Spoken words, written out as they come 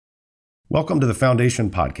Welcome to the Foundation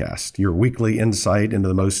Podcast, your weekly insight into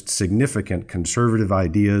the most significant conservative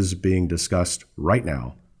ideas being discussed right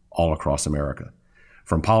now all across America.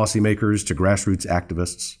 From policymakers to grassroots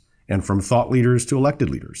activists, and from thought leaders to elected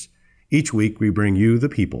leaders, each week we bring you the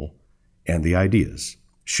people and the ideas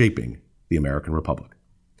shaping the American Republic.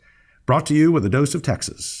 Brought to you with a dose of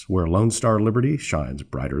Texas, where Lone Star Liberty shines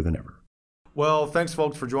brighter than ever. Well, thanks,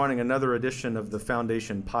 folks, for joining another edition of the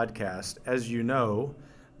Foundation Podcast. As you know,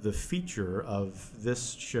 the feature of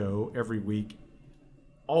this show every week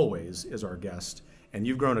always is our guest. And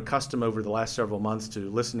you've grown accustomed over the last several months to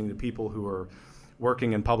listening to people who are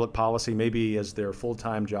working in public policy, maybe as their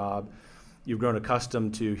full-time job. You've grown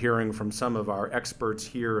accustomed to hearing from some of our experts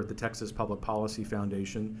here at the Texas Public Policy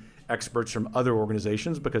Foundation, experts from other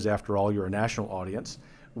organizations, because after all, you're a national audience.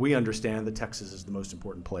 We understand that Texas is the most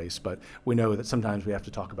important place, but we know that sometimes we have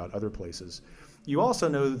to talk about other places. You also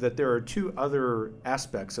know that there are two other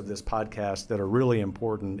aspects of this podcast that are really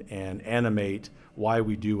important and animate why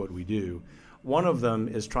we do what we do. One of them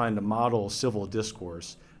is trying to model civil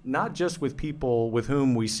discourse, not just with people with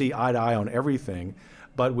whom we see eye to eye on everything,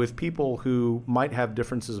 but with people who might have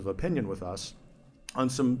differences of opinion with us on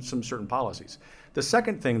some certain policies. The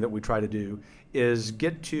second thing that we try to do is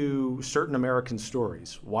get to certain American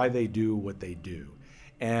stories, why they do what they do.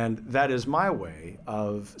 And that is my way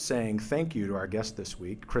of saying thank you to our guest this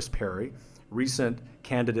week, Chris Perri, recent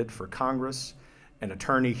candidate for Congress, an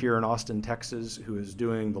attorney here in Austin, Texas, who is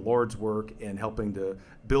doing the Lord's work in helping to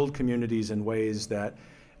build communities in ways that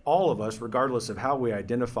all of us, regardless of how we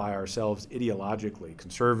identify ourselves ideologically,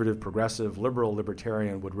 conservative, progressive, liberal,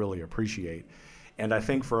 libertarian, would really appreciate. And I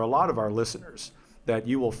think for a lot of our listeners, that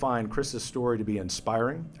you will find Chris's story to be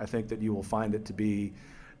inspiring. I think that you will find it to be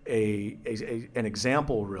an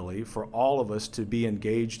example, really, for all of us to be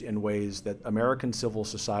engaged in ways that American civil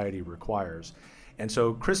society requires. And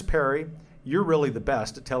so, Chris Perri, you're really the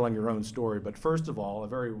best at telling your own story. But first of all, a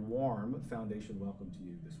very warm Foundation welcome to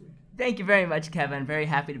you this week. Thank you very much, Kevin. Very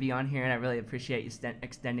happy to be on here, and I really appreciate you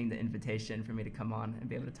extending the invitation for me to come on and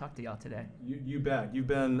be able to talk to y'all today. You bet. You've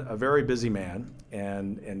been a very busy man,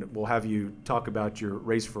 and we'll have you talk about your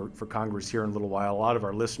race for Congress here in a little while. A lot of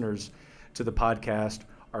our listeners to the podcast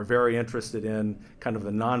are very interested in kind of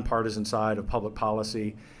the nonpartisan side of public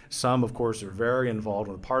policy. Some, of course, are very involved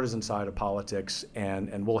in the partisan side of politics,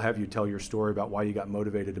 and we'll have you tell your story about why you got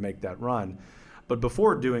motivated to make that run. But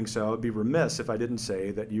before doing so, I'd be remiss if I didn't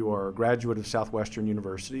say that you are a graduate of Southwestern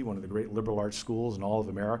University, one of the great liberal arts schools in all of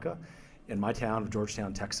America, in my town of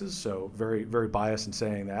Georgetown, Texas, so very, very biased in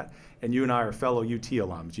saying that. And you and I are fellow UT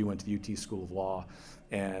alums. You went to the UT School of Law.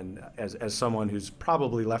 And as someone who's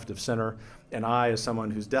probably left of center, and I, as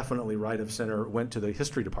someone who's definitely right of center, went to the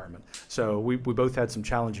history department. So we both had some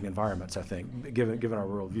challenging environments, I think, given our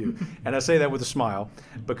worldview. And I say that with a smile,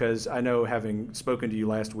 because I know, having spoken to you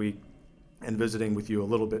last week and visiting with you a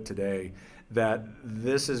little bit today, that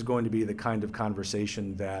this is going to be the kind of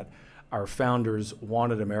conversation that our founders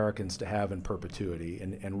wanted Americans to have in perpetuity.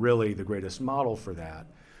 And really the greatest model for that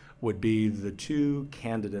would be the two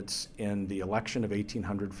candidates in the election of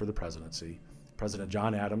 1800 for the presidency, President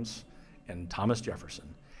John Adams and Thomas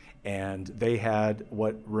Jefferson. And they had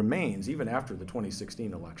what remains, even after the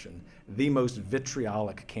 2016 election, the most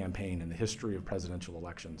vitriolic campaign in the history of presidential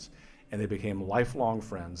elections. And they became lifelong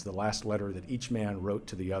friends. The last letter that each man wrote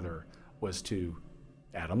to the other was to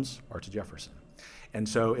Adams or to Jefferson. And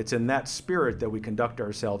so it's in that spirit that we conduct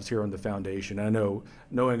ourselves here on the Foundation. I know,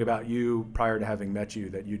 knowing about you prior to having met you,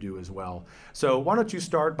 that you do as well. So why don't you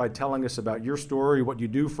start by telling us about your story, what you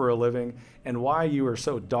do for a living, and why you are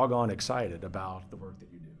so doggone excited about the work that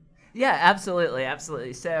you do. Yeah,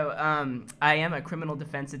 absolutely. So I am a criminal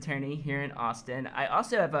defense attorney here in Austin. I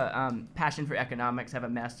also have a passion for economics. I have a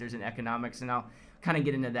master's in economics, and I'll kind of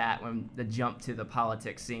get into that when the jump to the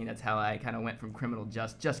politics scene. That's how I kind of went from criminal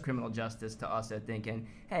justice to also thinking,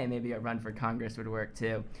 hey, maybe a run for Congress would work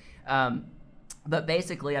too. But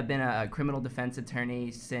basically, I've been a criminal defense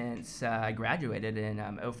attorney since I graduated in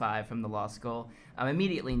 2005 from the law school. I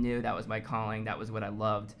immediately knew that was my calling. That was what I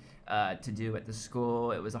loved to do at the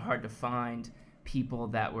school. It was hard to find people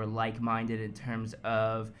that were like-minded in terms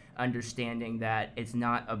of understanding that it's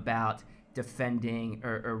not about defending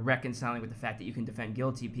or reconciling with the fact that you can defend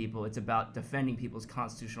guilty people. It's about defending people's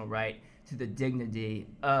constitutional right to the dignity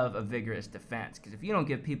of a vigorous defense. Because if you don't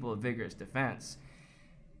give people a vigorous defense,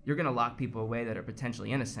 you're going to lock people away that are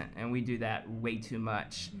potentially innocent. And we do that way too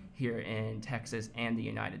much here in Texas and the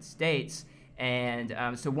United States.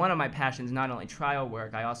 And so one of my passions, not only trial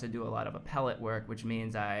work, I also do a lot of appellate work, which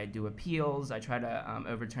means I do appeals. I try to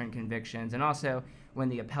overturn convictions. And also, when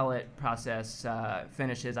the appellate process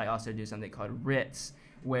finishes, I also do something called writs,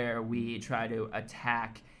 where we try to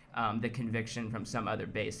attack the conviction from some other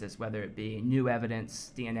basis, whether it be new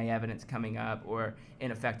evidence, DNA evidence coming up, or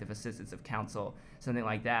ineffective assistance of counsel, something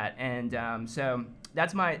like that. And so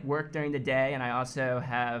that's my work during the day, and I also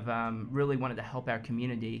have really wanted to help our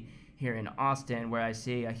community here in Austin, where I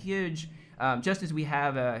see a huge, just as we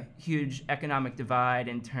have a huge economic divide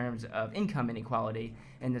in terms of income inequality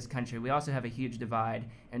in this country, we also have a huge divide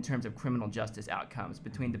in terms of criminal justice outcomes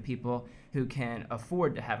between the people who can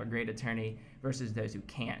afford to have a great attorney versus those who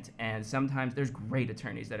can't. And sometimes there's great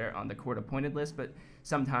attorneys that are on the court-appointed list, but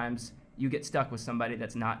sometimes you get stuck with somebody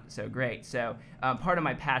that's not so great. So part of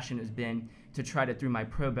my passion has been to try to, through my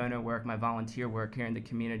pro bono work, my volunteer work here in the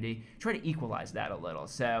community, try to equalize that a little.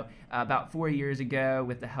 So about 4 years ago,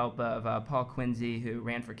 with the help of Paul Quincy, who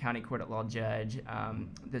ran for county court at law judge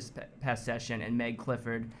this past session, and Meg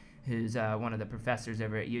Clifford, who's one of the professors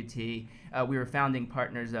over at UT, we were founding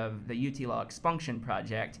partners of the UT Law Expunction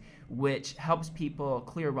Project, which helps people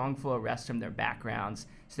clear wrongful arrests from their backgrounds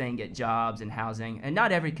so they can get jobs and housing. And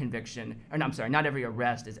not every not every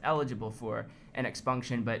arrest is eligible for an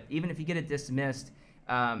expunction, but even if you get it dismissed,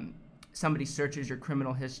 somebody searches your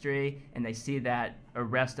criminal history and they see that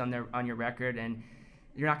arrest on your record, and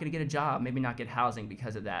you're not going to get a job, maybe not get housing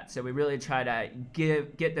because of that. So we really try to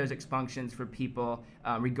get those expunctions for people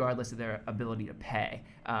regardless of their ability to pay.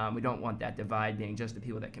 We don't want that divide being just the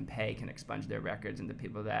people that can pay can expunge their records, and the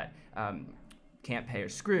people that can't pay are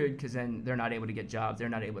screwed, because then they're not able to get jobs, they're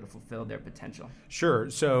not able to fulfill their potential. Sure.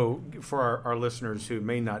 So for our listeners who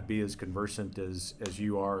may not be as conversant as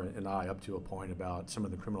you are and I up to a point about some of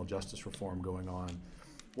the criminal justice reform going on,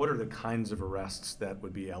 what are the kinds of arrests that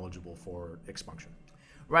would be eligible for expunction?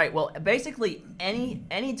 Right. Well, basically,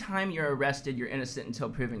 any time you're arrested, you're innocent until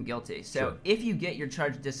proven guilty. So Sure. If you get your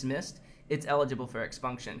charge dismissed, it's eligible for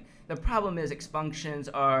expunction. The problem is expunctions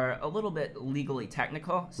are a little bit legally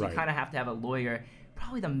technical, so Right. You kind of have to have a lawyer.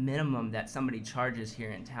 Probably the minimum that somebody charges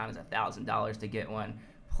here in town is $1,000 to get one,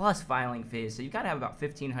 plus filing fees. So you've got to have about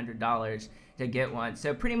 $1,500 to get one.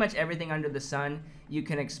 So pretty much everything under the sun you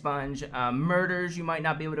can expunge. Murders you might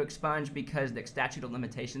not be able to expunge because the statute of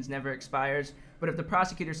limitations never expires. But if the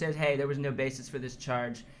prosecutor says, hey, there was no basis for this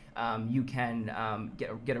charge, you can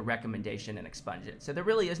get a recommendation and expunge it. So there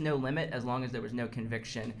really is no limit as long as there was no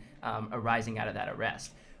conviction arising out of that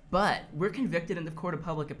arrest. But we're convicted in the court of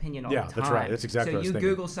public opinion all the time. Yeah, that's right. That's exactly what I was So you thinking.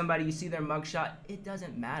 Google somebody, you see their mugshot, it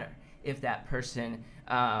doesn't matter if that person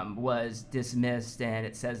was dismissed and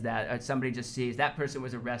it says that, or somebody just sees that person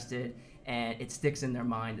was arrested and it sticks in their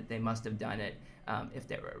mind that they must have done it if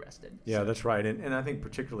they were arrested. Yeah, So- that's right. And I think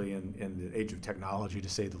particularly in the age of technology, to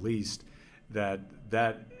say the least, that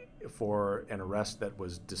for an arrest that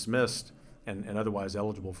was dismissed and otherwise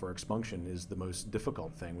eligible for expunction is the most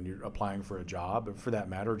difficult thing when you're applying for a job, or for that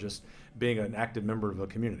matter, just being an active member of a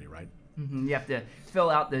community, right? Mm-hmm. You have to fill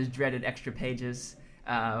out those dreaded extra pages.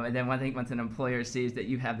 And then I think once an employer sees that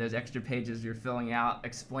you have those extra pages you're filling out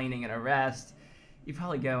explaining an arrest, you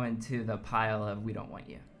probably go into the pile of we don't want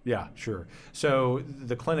you. Yeah, sure. So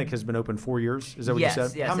the clinic has been open 4 years. Is that what Yes, you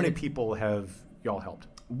said? yes. How many people have y'all helped?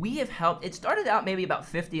 We have helped. It started out maybe about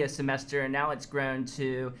 50 a semester, and now it's grown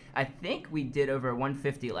to, I think we did over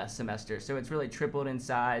 150 last semester. So it's really tripled in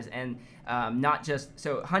size, and not just,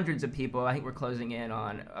 so hundreds of people. I think we're closing in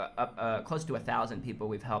on close to 1,000 people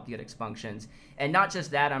we've helped get expunctions. And not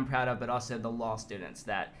just that I'm proud of, but also the law students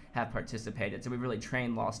that have participated. So we've really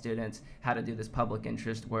trained law students how to do this public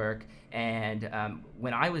interest work. And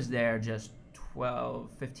when I was there just 12,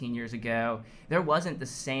 15 years ago, there wasn't the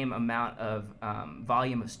same amount of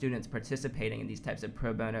volume of students participating in these types of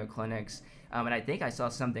pro bono clinics. And I think I saw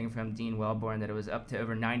something from Dean Wellborn that it was up to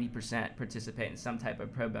over 90% participate in some type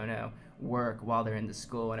of pro bono work while they're in the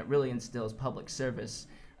school, and it really instills public service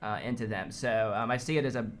into them. So I see it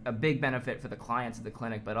as a big benefit for the clients of the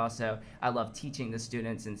clinic, but also I love teaching the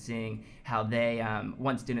students and seeing how they,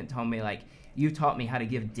 one student told me, like, you taught me how to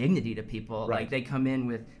give dignity to people. Right. Like, they come in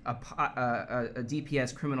with a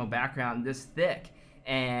DPS criminal background this thick,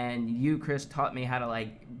 and you, Chris, taught me how to,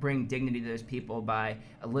 like, bring dignity to those people by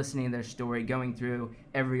listening to their story, going through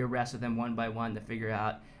every arrest with them one by one to figure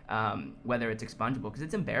out whether it's expungible, because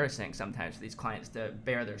it's embarrassing sometimes for these clients to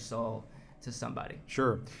bare their soul to somebody.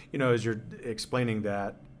 Sure. You know, as you're explaining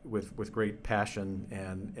that with great passion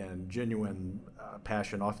and genuine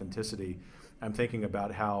passion, authenticity, I'm thinking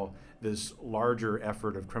about how this larger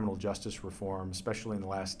effort of criminal justice reform, especially in the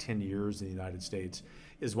last 10 years in the United States,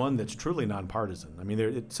 is one that's truly nonpartisan. I mean,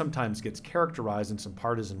 it sometimes gets characterized in some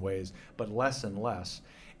partisan ways, but less and less.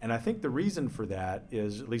 And I think the reason for that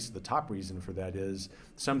is, at least the top reason for that, is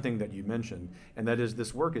something that you mentioned, and that is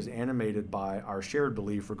this work is animated by our shared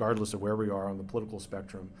belief, regardless of where we are on the political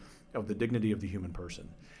spectrum, of the dignity of the human person.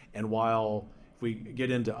 And while if we get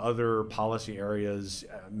into other policy areas,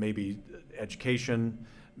 maybe education,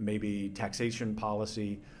 maybe taxation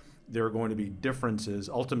policy, there are going to be differences.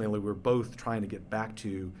 Ultimately, we're both trying to get back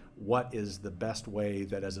to what is the best way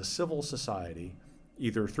that as a civil society,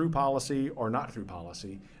 either through policy or not through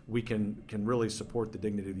policy, we can really support the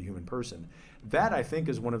dignity of the human person. That, I think,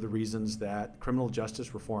 is one of the reasons that criminal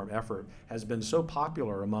justice reform effort has been so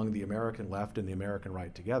popular among the American left and the American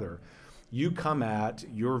right together. You come at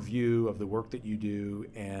your view of the work that you do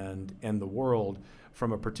and the world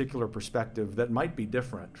from a particular perspective that might be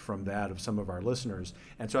different from that of some of our listeners.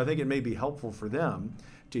 And so I think it may be helpful for them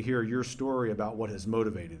to hear your story about what has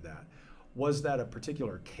motivated that. Was that a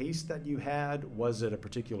particular case that you had? Was it a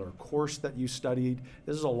particular course that you studied?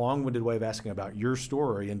 This is a long-winded way of asking about your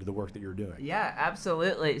story into the work that you're doing. Yeah,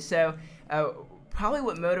 absolutely. So probably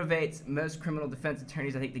what motivates most criminal defense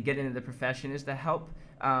attorneys, I think, to get into the profession is to help.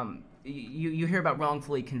 You hear about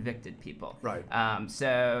wrongfully convicted people. Right.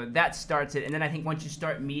 So that starts it. And then I think once you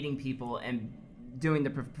start meeting people and doing the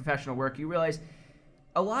professional work, you realize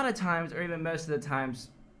a lot of times, or even most of the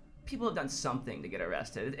times, people have done something to get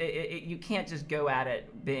arrested. You can't just go at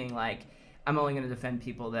it being like, I'm only going to defend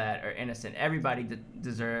people that are innocent. Everybody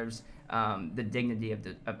deserves the dignity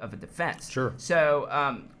of a defense. Sure. So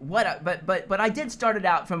but I did start it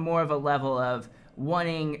out from more of a level of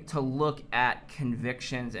wanting to look at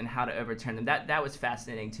convictions and how to overturn them. That was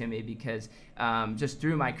fascinating to me because just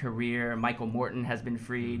through my career, Michael Morton has been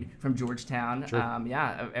freed from Georgetown. Sure.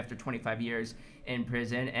 After 25 years in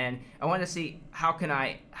prison, and I wanted to see how can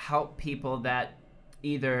I help people that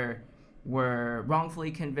either were wrongfully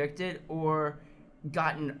convicted or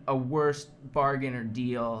gotten a worse bargain or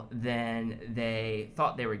deal than they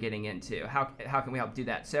thought they were getting into. How can we help do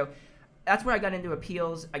that? So that's where I got into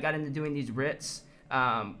appeals. I got into doing these writs.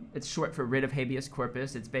 It's short for writ of habeas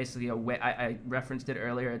corpus. It's basically a way, I referenced it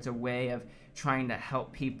earlier, it's a way of trying to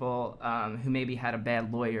help people who maybe had a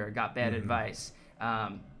bad lawyer or got bad advice.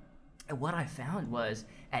 And what I found was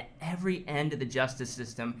at every end of the justice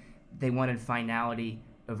system, they wanted finality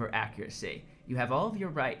over accuracy. You have all of your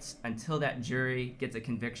rights until that jury gets a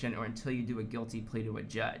conviction or until you do a guilty plea to a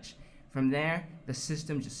judge. From there, the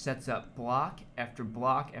system just sets up block after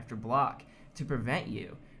block after block to prevent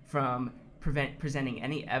you from presenting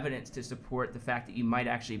any evidence to support the fact that you might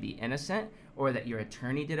actually be innocent or that your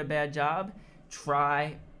attorney did a bad job.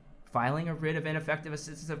 Try filing a writ of ineffective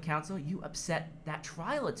assistance of counsel, you upset that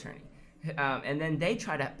trial attorney. And then they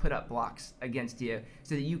try to put up blocks against you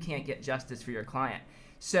so that you can't get justice for your client.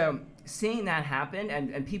 So seeing that happen,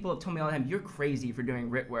 and people have told me all the time, you're crazy for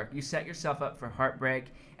doing writ work. You set yourself up for heartbreak.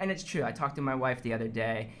 And it's true. I talked to my wife the other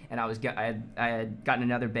day, and I had gotten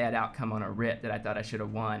another bad outcome on a writ that I thought I should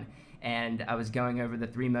have won. And I was going over the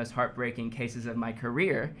 3 most heartbreaking cases of my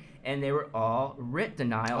career, and they were all writ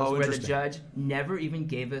denials where the judge never even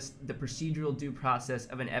gave us the procedural due process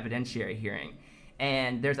of an evidentiary hearing.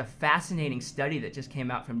 And there's a fascinating study that just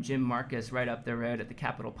came out from Jim Marcus right up the road at the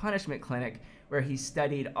Capital Punishment Clinic, where he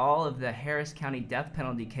studied all of the Harris County death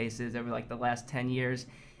penalty cases over like the last 10 years.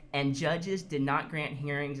 And judges did not grant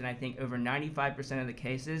hearings in I think over 95% of the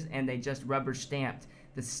cases, and they just rubber stamped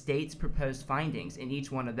the state's proposed findings in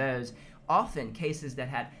each one of those. Often cases that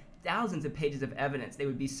had thousands of pages of evidence, they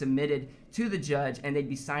would be submitted to the judge and they'd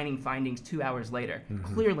be signing findings 2 hours later.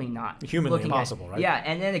 Clearly not. Humanly impossible, right? Yeah,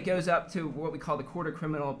 and then it goes up to what we call the Court of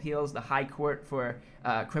Criminal Appeals, the High Court for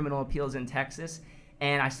Criminal Appeals in Texas.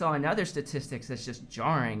 And I saw another statistics that's just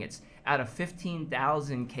jarring. It's out of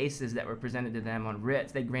 15,000 cases that were presented to them on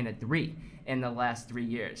writs, they granted 3 in the last 3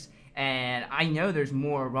 years. And I know there's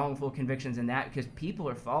more wrongful convictions than that because people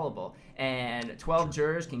are fallible, and 12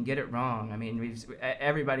 jurors can get it wrong. I mean,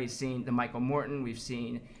 everybody's seen the Michael Morton. We've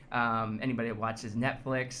seen anybody that watches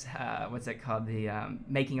Netflix. What's it called? The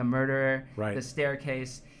Making a Murderer. Right. The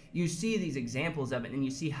Staircase. You see these examples of it, and you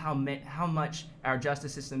see how much our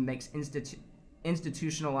justice system makes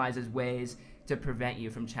institutionalizes ways to prevent you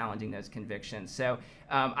from challenging those convictions. So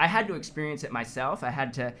I had to experience it myself. I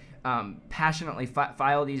had to passionately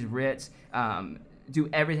file these writs, do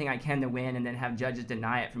everything I can to win, and then have judges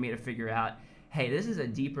deny it for me to figure out, hey, this is a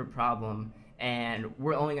deeper problem, and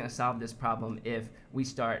we're only going to solve this problem if we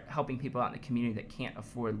start helping people out in the community that can't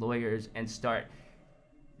afford lawyers and start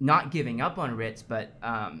not giving up on writs, but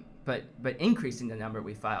increasing the number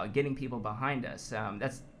we file, getting people behind us.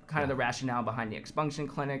 That's kind of the rationale behind the expunction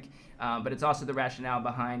clinic, but it's also the rationale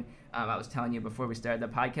behind, I was telling you before we started the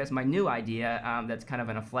podcast, my new idea that's kind of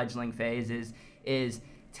in a fledgling phase is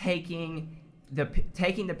taking the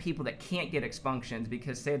people that can't get expunctions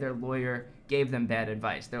because, say, their lawyer gave them bad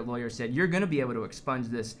advice. Their lawyer said, you're going to be able to expunge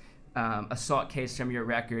this assault case from your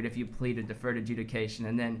record if you plead a deferred adjudication.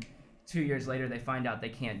 And then 2 years later, they find out they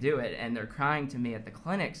can't do it. And they're crying to me at the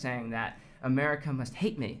clinic saying that America must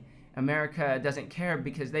hate me. America doesn't care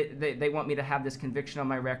because they want me to have this conviction on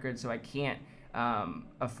my record so I can't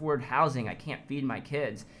afford housing. I can't feed my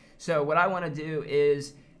kids. So what I want to do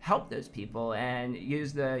is help those people and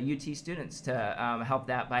use the UT students to help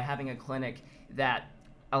that by having a clinic that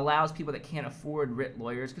allows people that can't afford writ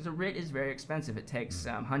lawyers, because a writ is very expensive. It takes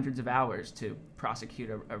hundreds of hours to prosecute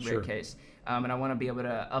a writ case. And I want to be able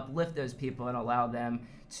to uplift those people and allow them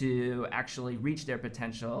to actually reach their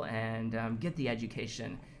potential and get the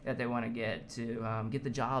education that they want to get the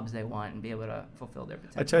jobs they want and be able to fulfill their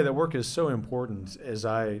potential. I tell you, that work is so important.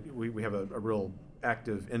 We have a real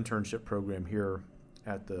active internship program here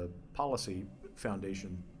at the Policy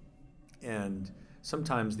Foundation, and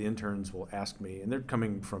sometimes the interns will ask me, and they're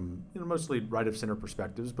coming from mostly right of center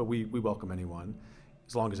perspectives, but we welcome anyone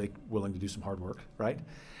as long as they're willing to do some hard work, right?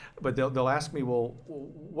 But they'll ask me, well,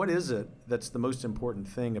 what is it that's the most important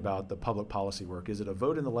thing about the public policy work? Is it a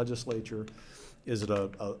vote in the legislature? Is it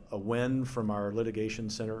a win from our litigation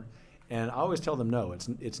center? And I always tell them, no,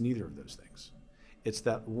 it's neither of those things. It's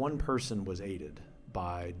that one person was aided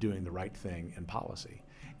by doing the right thing in policy.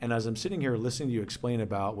 And as I'm sitting here listening to you explain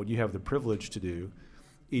about what you have the privilege to do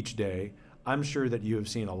each day, I'm sure that you have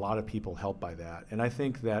seen a lot of people helped by that. And I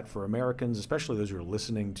think that for Americans, especially those who are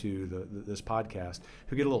listening to this podcast,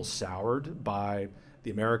 who get a little soured by the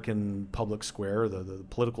American public square, the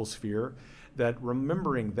political sphere, that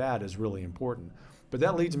remembering that is really important. But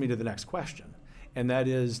that leads me to the next question, and that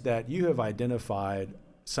is that you have identified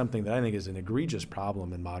something that I think is an egregious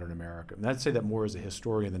problem in modern America. And I'd say that more as a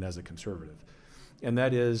historian than as a conservative. And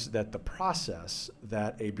that is that the process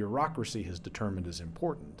that a bureaucracy has determined is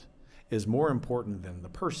important is more important than the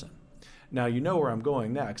person. Now, you know where I'm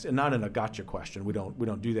going next, and not in a gotcha question. We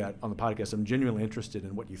don't do that on the podcast. I'm genuinely interested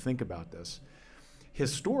in what you think about this.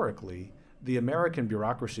 Historically, the American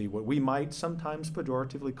bureaucracy, what we might sometimes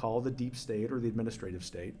pejoratively call the deep state or the administrative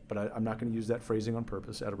state, but I'm not going to use that phrasing on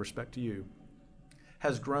purpose out of respect to you,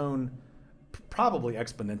 has grown probably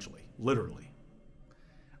exponentially, literally,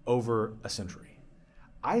 over a century.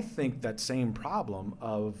 I think that same problem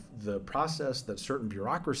of the process that certain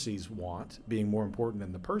bureaucracies want being more important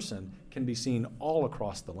than the person can be seen all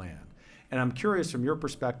across the land. And I'm curious from your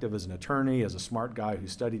perspective as an attorney, as a smart guy who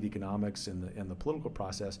studied economics in the political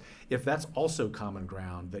process, if that's also common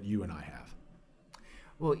ground that you and I have.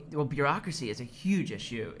 Well, bureaucracy is a huge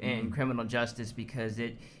issue in criminal justice because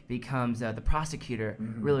it becomes the prosecutor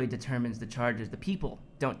really determines the charges. The people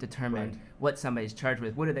don't determine what somebody's charged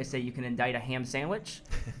with. What do they say? You can indict a ham sandwich?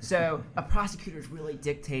 So a prosecutor is really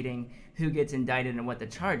dictating who gets indicted and what the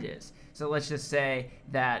charge is. So let's just say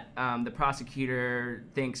that the prosecutor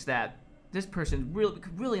thinks that this person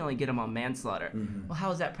could really only get them on manslaughter. Well,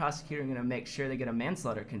 how is that prosecutor going to make sure they get a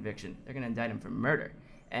manslaughter conviction? They're going to indict him for murder.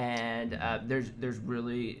 And there's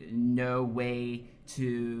really no way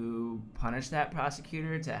to punish that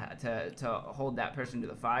prosecutor, to hold that person to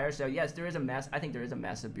the fire. So yes, there is a mess. I think there is a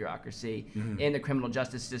mess of bureaucracy in the criminal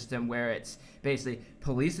justice system where it's basically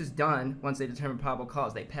police is done once they determine probable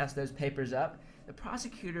cause. They pass those papers up. The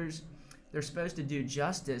prosecutors, they're supposed to do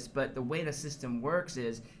justice, but the way the system works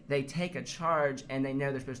is they take a charge and they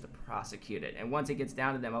know they're supposed to prosecute it. And once it gets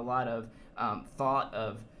down to them, a lot of thought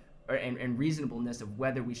of and reasonableness of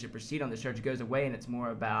whether we should proceed on the charge goes away, and it's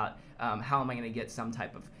more about how am I going to get some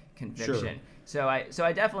type of conviction. Sure. So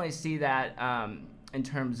I definitely see that in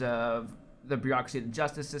terms of the bureaucracy at the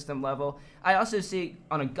justice system level. I also see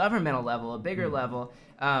on a governmental level, a bigger level,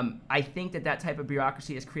 I think that type of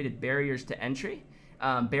bureaucracy has created barriers to entry.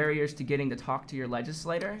 Barriers to getting to talk to your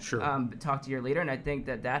legislator, talk to your leader, and I think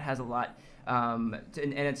that has a lot, and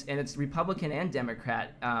it's Republican and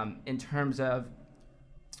Democrat in terms of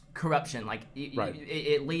corruption. Like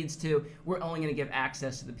it leads to we're only going to give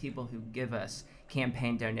access to the people who give us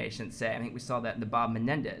campaign donations. Say, I think we saw that in the Bob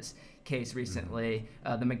Menendez case recently,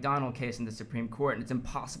 the McDonald case in the Supreme Court, and it's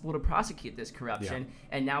impossible to prosecute this corruption.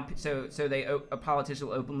 And now, so a politician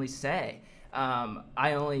will openly say,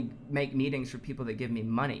 I only make meetings for people that give me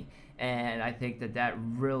money. And I think that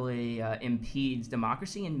really impedes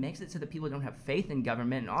democracy and makes it so that people don't have faith in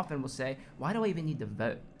government and often will say, why do I even need to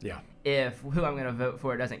vote? If who I'm going to vote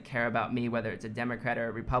for doesn't care about me, whether it's a Democrat or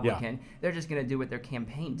a Republican, they're just going to do what their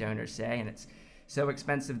campaign donors say, and it's so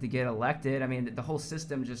expensive to get elected. I mean, the whole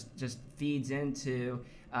system just feeds into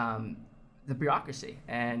the bureaucracy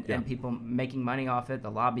and people making money off it, the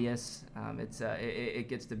lobbyists. It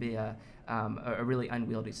gets to be a really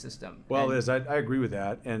unwieldy system. Well, it is. I agree with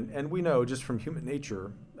that. And we know just from human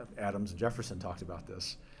nature, Adams and Jefferson talked about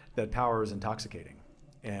this, that power is intoxicating.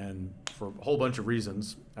 And for a whole bunch of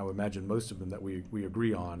reasons, I would imagine most of them that we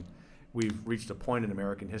agree on, we've reached a point in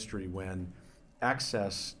American history when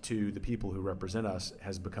access to the people who represent us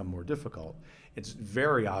has become more difficult. It's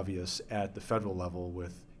very obvious at the federal level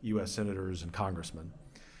with U.S. senators and congressmen.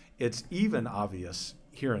 It's even obvious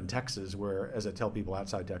here in Texas, where, as I tell people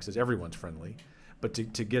outside Texas, everyone's friendly. But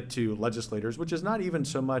to get to legislators, which is not even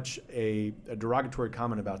so much a derogatory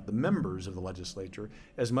comment about the members of the legislature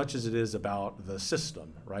as much as it is about the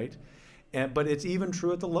system, right? But it's even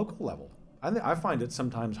true at the local level. I find it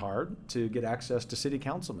sometimes hard to get access to city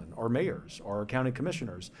councilmen or mayors or county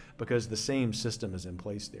commissioners because the same system is in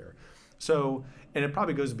place there. So, and it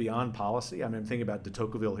probably goes beyond policy. I mean, I'm thinking about de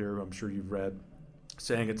Tocqueville here, who I'm sure you've read,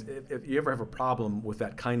 saying if you ever have a problem with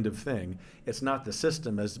that kind of thing, it's not the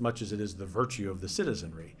system as much as it is the virtue of the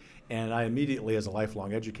citizenry. And I immediately, as a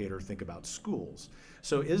lifelong educator, think about schools.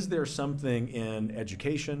 So is there something in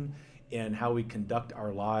education, in how we conduct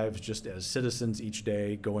our lives just as citizens each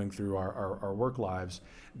day going through our work lives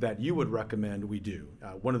that you would recommend we do?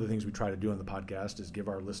 One of the things we try to do on the podcast is give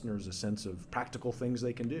our listeners a sense of practical things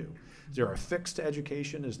they can do. Is there a fix to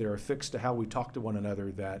education? Is there a fix to how we talk to one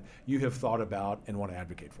another that you have thought about and want to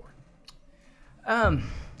advocate for? I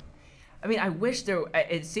mean, I wish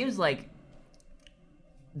it seems like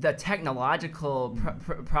the technological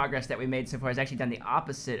progress that we made so far has actually done the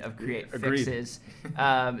opposite of create fixes.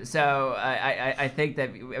 So I think that,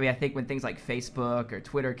 I think when things like Facebook or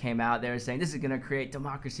Twitter came out, they were saying this is going to create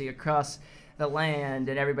democracy across the land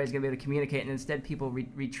and everybody's going to be able to communicate, and instead people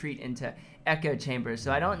retreat into echo chambers.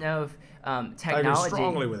 So I don't know if technology... I agree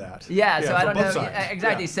strongly with that. Yeah, so I don't know.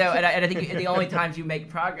 Exactly. Yeah. So and I think the only times you make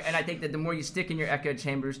progress, and I think that the more you stick in your echo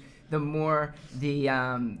chambers, the more the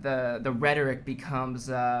rhetoric becomes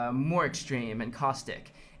more extreme and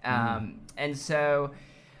caustic. And so,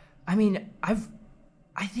 I mean,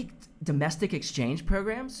 I think domestic exchange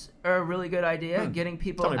programs are a really good idea. Getting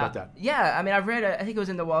people Tell me about that. Yeah, I mean, I've read, I think it was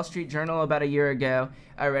in the Wall Street Journal about a year ago,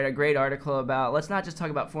 I read a great article about, let's not just talk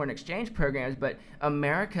about foreign exchange programs, but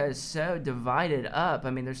America is so divided up. I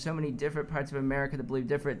mean, there's so many different parts of America that believe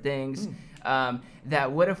different things.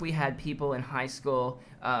 That what if we had people in high school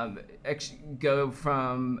go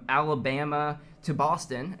from Alabama to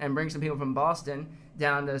Boston and bring some people from Boston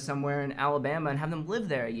down to somewhere in Alabama and have them live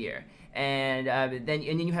there a year. And then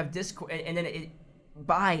you have discourse, and then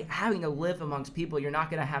by having to live amongst people, you're not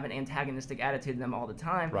going to have an antagonistic attitude to them all the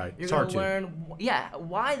time. Right. You're going to learn,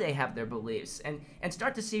 why they have their beliefs, and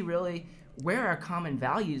start to see really where our common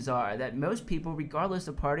values are. That most people, regardless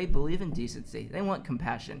of party, believe in decency. They want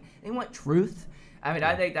compassion. They want truth. I mean,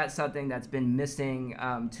 I think that's something that's been missing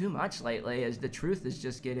too much lately. Is the truth is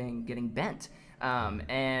just getting bent.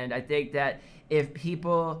 And I think that if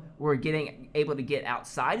people were able to get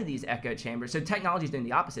outside of these echo chambers, so technology is doing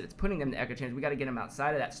the opposite. It's putting them in the echo chambers. We got to get them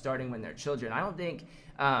outside of that, starting when they're children. I don't think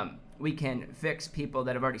we can fix people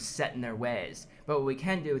that have already set in their ways. But what we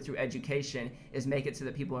can do through education is make it so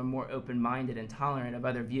that people are more open-minded and tolerant of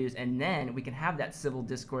other views, and then we can have that civil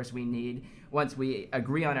discourse we need. Once we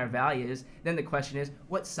agree on our values, then the question is,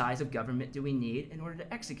 what size of government do we need in order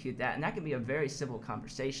to execute that? And that can be a very civil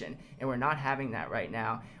conversation, and we're not having that right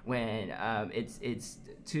now when it's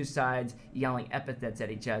two sides yelling epithets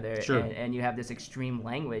at each other, Sure. and you have this extreme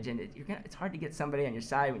language, and it's hard to get somebody on your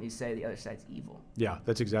side when you say the other side's evil. Yeah,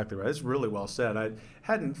 that's exactly right. That's really well said. I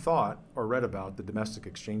hadn't thought or read about the domestic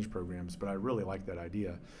exchange programs, but I really like that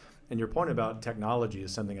idea. And your point about technology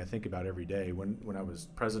is something I think about every day. When I was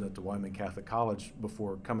president at Wyoming Catholic College,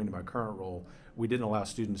 before coming to my current role, we didn't allow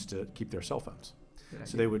students to keep their cell phones.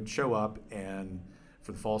 So they would show up and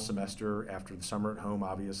for the fall semester, after the summer at home,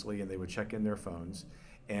 obviously, and they would check in their phones.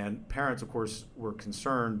 And parents, of course, were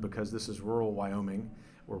concerned because this is rural Wyoming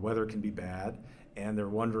where weather can be bad, and they're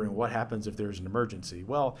wondering what happens if there's an emergency.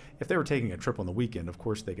 Well, if they were taking a trip on the weekend, of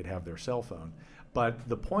course they could have their cell phone. But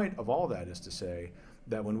the point of all that is to say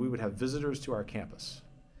that when we would have visitors to our campus,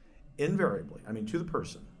 invariably, I mean to the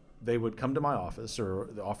person, they would come to my office or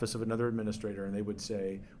the office of another administrator, and they would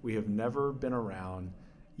say, we have never been around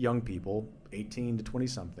young people, 18 to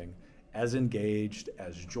 20-something, as engaged,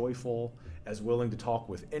 as joyful, as willing to talk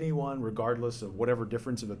with anyone, regardless of whatever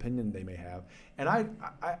difference of opinion they may have. And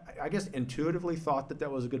I guess intuitively thought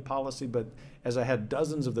that was a good policy, but as I had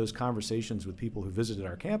dozens of those conversations with people who visited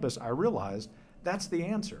our campus, I realized that's the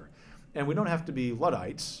answer. And we don't have to be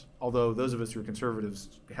Luddites, although those of us who are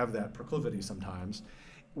conservatives have that proclivity sometimes.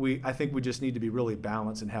 I think we just need to be really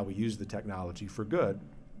balanced in how we use the technology for good.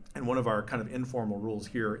 And one of our kind of informal rules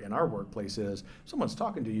here in our workplace is, if someone's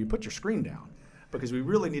talking to you, put your screen down, because we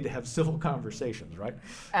really need to have civil conversations, right?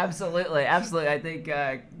 Absolutely. I think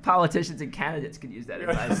politicians and candidates could use that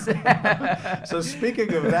advice. So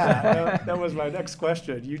speaking of that was my next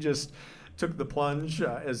question. You just took the plunge,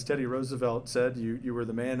 as Teddy Roosevelt said. You were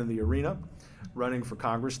the man in the arena, running for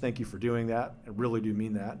Congress. Thank you for doing that. I really do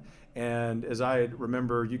mean that. And as I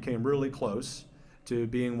remember, you came really close to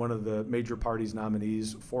being one of the major party's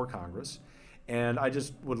nominees for Congress. And I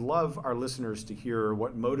just would love our listeners to hear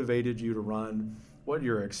what motivated you to run, what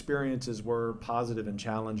your experiences were, positive and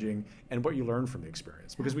challenging, and what you learned from the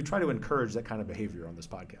experience, because we try to encourage that kind of behavior on this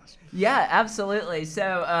podcast. Yeah, absolutely.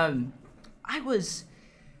 So I was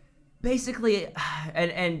basically,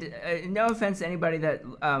 and no offense to anybody that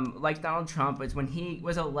likes Donald Trump, but when he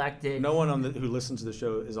was elected, no one who listens to the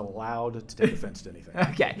show is allowed to take offense to anything.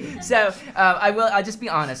 Okay, so I'll just be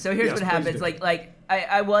honest. So here's yes, what happens.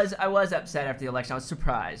 I was upset after the election. I was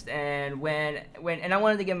surprised, and when I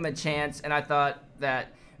wanted to give him a chance, and I thought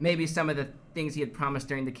that maybe some of the things he had promised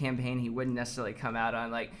during the campaign he wouldn't necessarily come out on,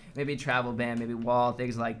 like maybe travel ban, maybe wall,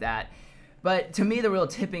 things like that. But to me, the real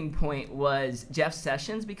tipping point was Jeff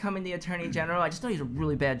Sessions becoming the Attorney General. I just thought he was a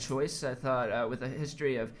really bad choice. I thought with a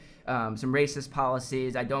history of some racist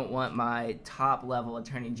policies, I don't want my top-level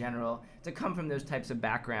Attorney General to come from those types of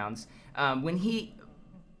backgrounds. When he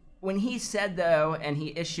said, though, and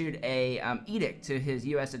he issued a edict to his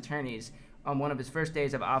U.S. attorneys on one of his first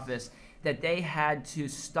days of office, that they had to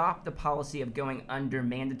stop the policy of going under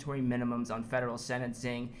mandatory minimums on federal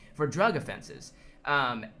sentencing for drug offenses.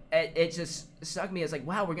 It just struck me as like,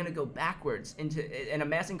 wow, we're going to go backwards in a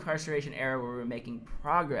mass incarceration era where we're making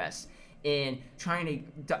progress in trying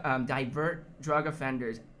to divert drug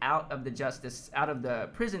offenders out of the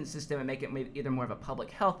prison system and make it either more of a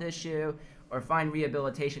public health issue or find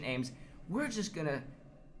rehabilitation aims. We're just going to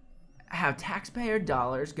have taxpayer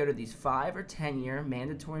dollars go to these 5 or 10 year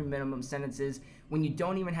mandatory minimum sentences when you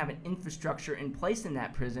don't even have an infrastructure in place in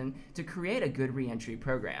that prison to create a good reentry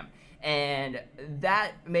program. And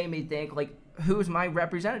that made me think, like, who's my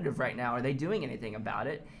representative right now? Are they doing anything about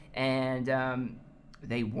it? And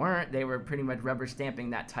they weren't. They were pretty much rubber stamping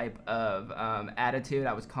that type of attitude.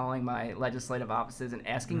 I was calling my legislative offices and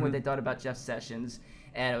asking what they thought about Jeff Sessions.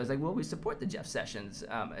 And it was like, well, we support the Jeff Sessions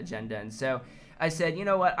agenda. And so I said, you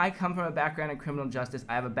know what? I come from a background in criminal justice.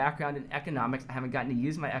 I have a background in economics. I haven't gotten to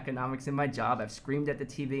use my economics in my job. I've screamed at the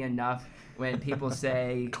TV enough when people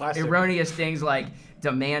say erroneous things like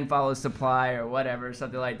demand follows supply or whatever,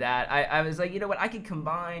 something like that. I was like, you know what? I could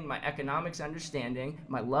combine my economics understanding,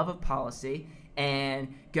 my love of policy,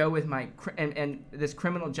 and go with and this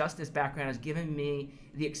criminal justice background has given me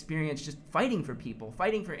the experience just fighting for people,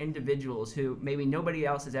 fighting for individuals who maybe nobody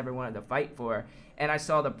else has ever wanted to fight for. And I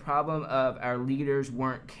saw the problem of our leaders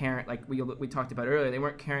weren't caring, like we talked about earlier, they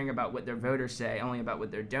weren't caring about what their voters say, only about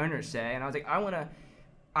what their donors say. And I was like,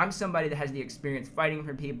 I'm somebody that has the experience fighting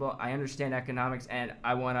for people. I understand economics, and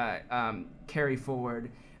I want to carry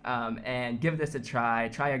forward and give this a try a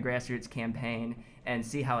grassroots campaign and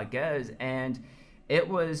see how it goes. And it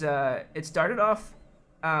was it started off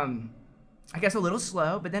I guess a little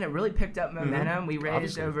slow, but then it really picked up momentum. We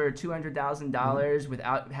raised over $200,000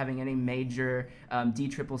 without having any major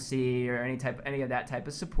DCCC or any of that type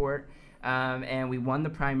of support. And we won the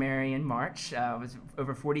primary in March. It was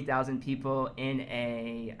over 40,000 people in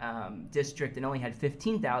a district and only had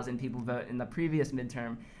 15,000 people vote in the previous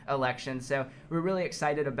midterm election. So we're really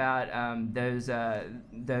excited about those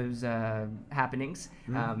happenings.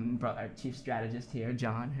 Brought our chief strategist here,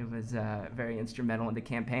 John, who was very instrumental in the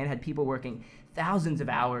campaign, had people working thousands of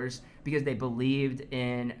hours because they believed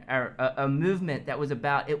in a movement that was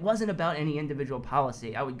it wasn't about any individual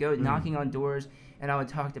policy. I would go knocking on doors and I would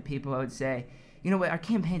talk to people. I would say, you know what, our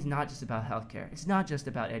campaign's not just about healthcare. It's not just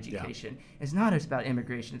about education. Yeah. It's not just about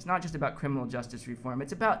immigration. It's not just about criminal justice reform.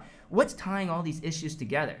 It's about what's tying all these issues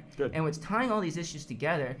together. Good. And what's tying all these issues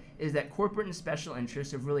together is that corporate and special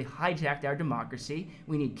interests have really hijacked our democracy.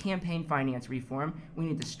 We need campaign finance reform. We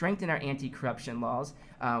need to strengthen our anti-corruption laws.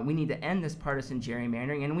 We need to end this partisan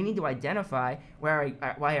gerrymandering. And we need to identify why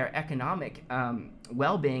our economic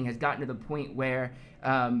well-being has gotten to the point where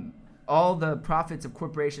all the profits of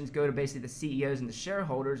corporations go to basically the CEOs and the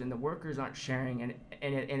shareholders, and the workers aren't sharing in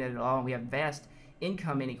it at all. We have vast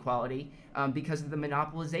income inequality. because of the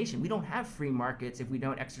monopolization. We don't have free markets if we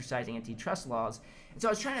don't exercise antitrust laws. And so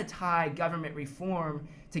I was trying to tie government reform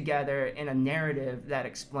together in a narrative that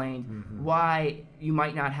explained why you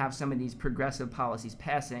might not have some of these progressive policies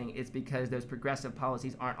passing. It's because those progressive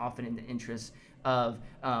policies aren't often in the interests of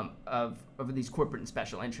these corporate and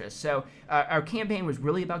special interests. So our campaign was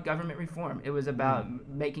really about government reform. It was about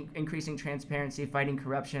increasing transparency, fighting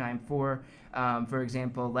corruption. I'm for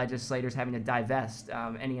example, legislators having to divest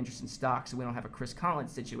any interest in stocks so we don't have a Chris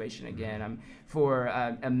Collins situation again. I'm for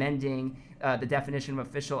amending the definition of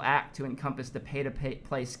official act to encompass the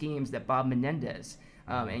pay-to-play schemes that Bob Menendez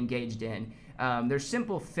engaged in. There's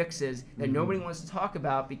simple fixes that nobody wants to talk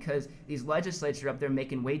about because these legislators are up there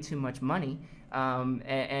making way too much money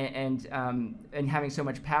and having so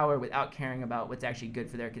much power without caring about what's actually good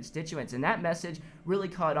for their constituents. And that message really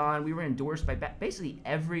caught on. We were endorsed by basically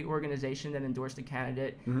every organization that endorsed a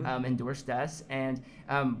candidate endorsed us. And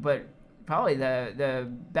but probably the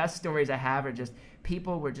best stories I have are just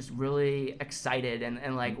people were just really excited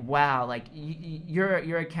and like, wow, like you're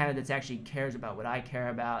a candidate that actually cares about what I care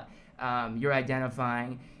about. You're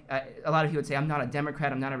identifying. A lot of people would say, I'm not a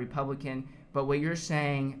Democrat, I'm not a Republican, but what you're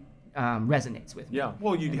saying resonates with me. Yeah,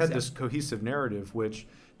 well, you had this cohesive narrative, which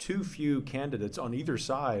too few candidates on either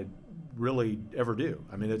side really ever do.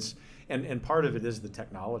 I mean, it's and part of it is the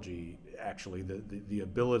technology, actually, the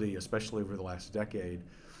ability, especially over the last decade,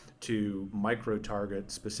 to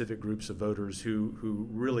micro-target specific groups of voters who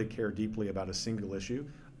really care deeply about a single issue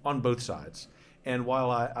on both sides. And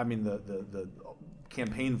while I mean the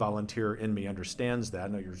campaign volunteer in me understands that, I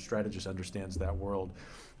know your strategist understands that world,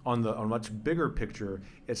 on a much bigger picture,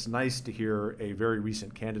 it's nice to hear a very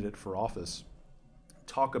recent candidate for office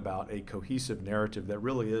talk about a cohesive narrative that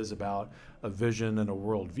really is about a vision and a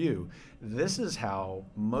worldview. This is how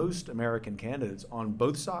most American candidates on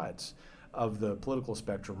both sides of the political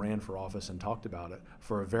spectrum ran for office and talked about it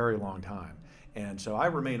for a very long time. And so I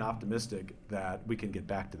remain optimistic that we can get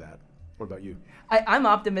back to that. What about you? I'm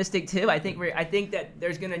optimistic too. I think that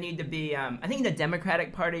there's going to need to be. I think in the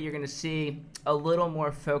Democratic Party, you're going to see a little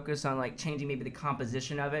more focus on like changing maybe the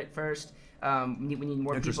composition of it first. We need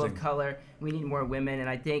more people of color. We need more women, and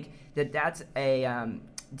I think that's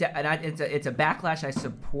it's a backlash I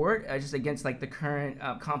support just against like the current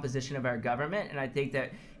composition of our government. And I think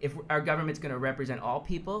that if our government's going to represent all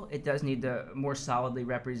people, it does need to more solidly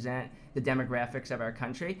represent the demographics of our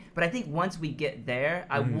country. But I think once we get there,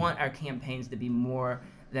 I want our campaigns to be more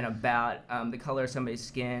than about the color of somebody's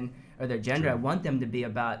skin or their gender. Sure. I want them to be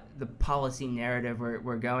about the policy narrative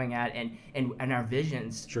we're going at and our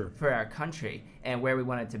visions for our country and where we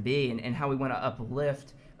want it to be and how we want to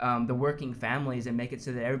uplift the working families and make it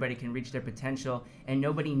so that everybody can reach their potential and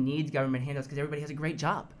nobody needs government handouts because everybody has a great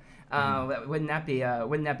job. Wouldn't that be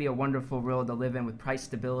a wonderful world to live in with price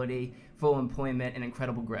stability, full employment, and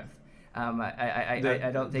incredible growth? I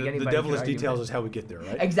don't think anybody. The devil's details is how we get there,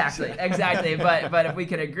 right? Exactly. But if we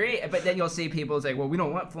could agree, but then you'll see people say, well, we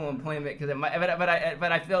don't want full employment because it might.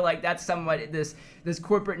 But I feel like that's somewhat this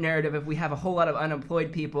corporate narrative. If we have a whole lot of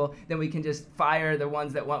unemployed people, then we can just fire the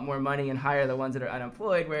ones that want more money and hire the ones that are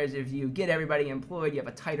unemployed. Whereas if you get everybody employed, you have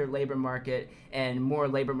a tighter labor market and more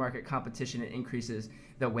labor market competition. It increases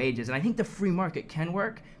the wages. And I think the free market can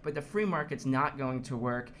work, but the free market's not going to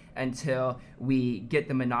work until we get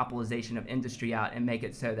the monopolization of industry out and make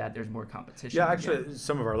it so that there's more competition. Yeah, actually,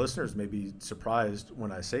 some of our listeners may be surprised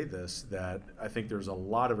when I say this, that I think there's a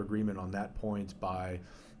lot of agreement on that point by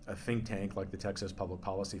a think tank like the Texas Public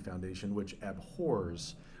Policy Foundation, which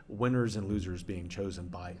abhors winners and losers being chosen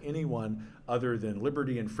by anyone other than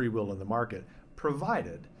liberty and free will in the market,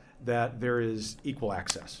 provided that there is equal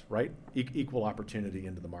access, right? Equal opportunity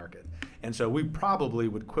into the market. And so we probably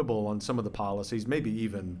would quibble on some of the policies, maybe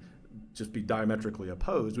even just be diametrically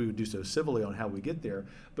opposed. We would do so civilly on how we get there,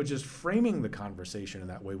 but just framing the conversation in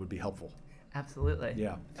that way would be helpful. Absolutely.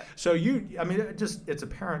 Yeah. So it's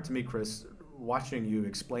apparent to me, Chris, watching you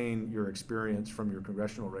explain your experience from your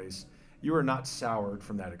congressional race, you are not soured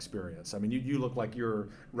from that experience. I mean, you look like you're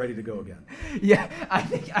ready to go again. Yeah, I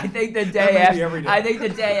think the day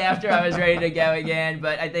after I was ready to go again.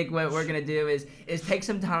 But I think what we're gonna do is take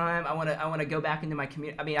some time. I wanna go back into my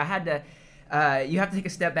community. I mean, I had to. You have to take a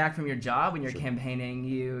step back from your job when you're campaigning.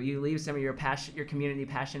 You leave some of your community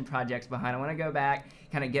passion projects behind. I want to go back,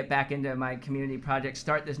 kind of get back into my community project,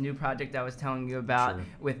 start this new project I was telling you about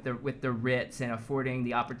with the writs and affording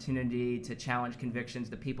the opportunity to challenge convictions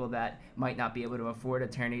to people that might not be able to afford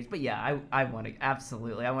attorneys. But yeah, I want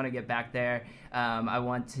to get back there. I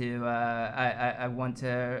want to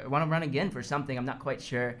run again for something. I'm not quite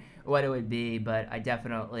sure what it would be, but I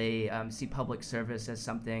definitely see public service as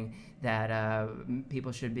something that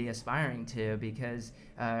people should be aspiring to, because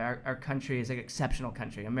our country is an exceptional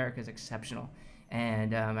country. America is exceptional.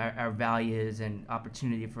 And our values and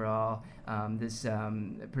opportunity for all, this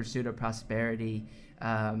pursuit of prosperity,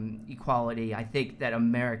 equality. I think that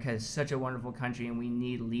America is such a wonderful country, and we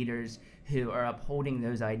need leaders who are upholding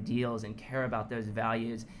those ideals and care about those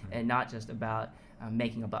values, and not just about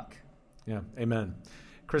making a buck. Yeah, amen.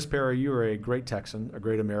 Chris Perri, you are a great Texan, a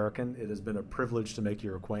great American. It has been a privilege to make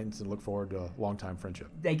your acquaintance, and look forward to a long-time friendship.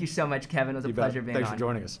 Thank you so much, Kevin. It was a pleasure being on. Thanks for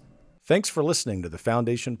joining us. Thanks for listening to the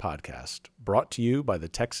Foundation Podcast, brought to you by the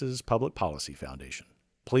Texas Public Policy Foundation.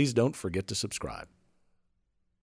 Please don't forget to subscribe.